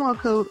the promo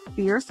code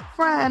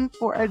FIERCEFRIEND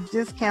for a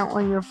discount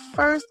on your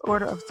first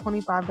order of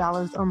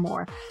 $25 or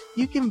more.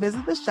 You can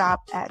visit the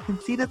shop at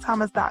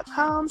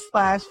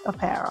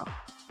concedathomas.com/apparel.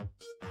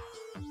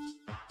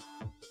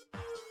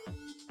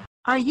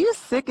 Are you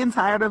sick and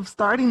tired of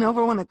starting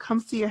over when it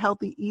comes to your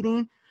healthy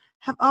eating?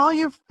 Have all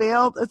your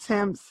failed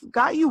attempts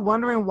got you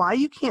wondering why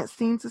you can't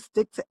seem to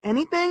stick to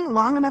anything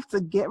long enough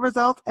to get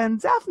results, and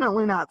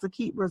definitely not to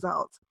keep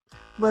results?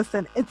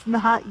 Listen, it's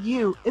not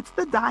you, it's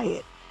the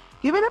diet.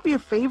 Giving up your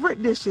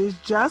favorite dishes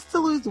just to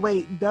lose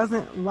weight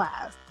doesn't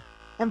last.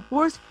 And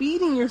force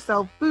feeding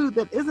yourself food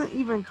that isn't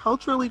even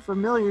culturally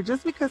familiar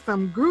just because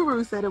some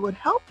guru said it would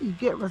help you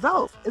get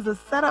results is a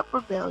setup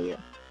for failure.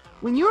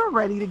 When you are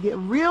ready to get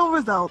real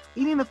results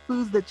eating the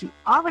foods that you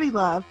already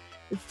love,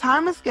 it's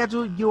time to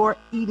schedule your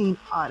eating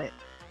audit.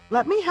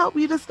 Let me help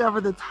you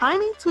discover the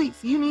tiny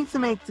tweaks you need to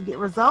make to get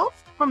results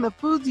from the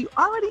foods you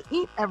already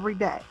eat every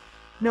day.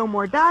 No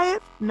more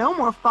diets, no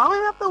more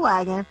falling off the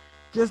wagon,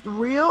 just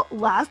real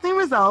lasting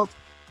results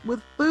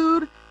with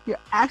food you're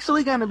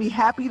actually going to be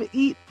happy to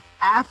eat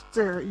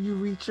after you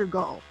reach your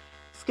goal.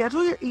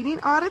 Schedule your eating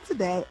audit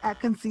today at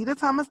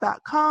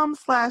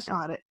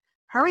concedathomas.com/audit.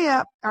 Hurry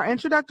up, our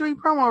introductory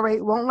promo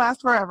rate won't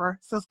last forever,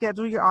 so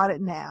schedule your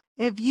audit now.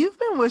 If you've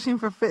been wishing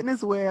for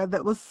fitness wear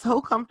that was so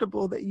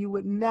comfortable that you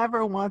would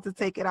never want to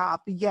take it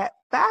off, yet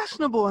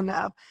fashionable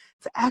enough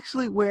to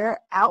actually wear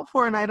out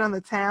for a night on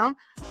the town,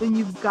 then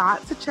you've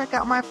got to check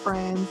out my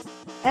friends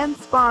and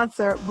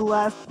sponsor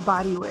Blessed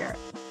Bodywear.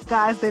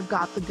 Guys, they've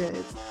got the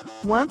goods.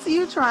 Once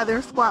you try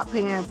their squat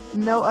pants,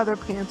 no other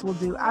pants will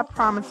do. I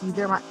promise you,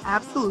 they're my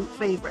absolute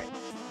favorite.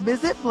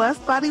 Visit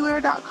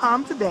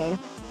blessedbodywear.com today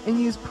and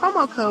use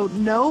promo code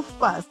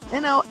NOFUSS,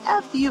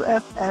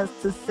 NOFUSS,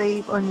 to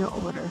save on your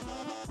order.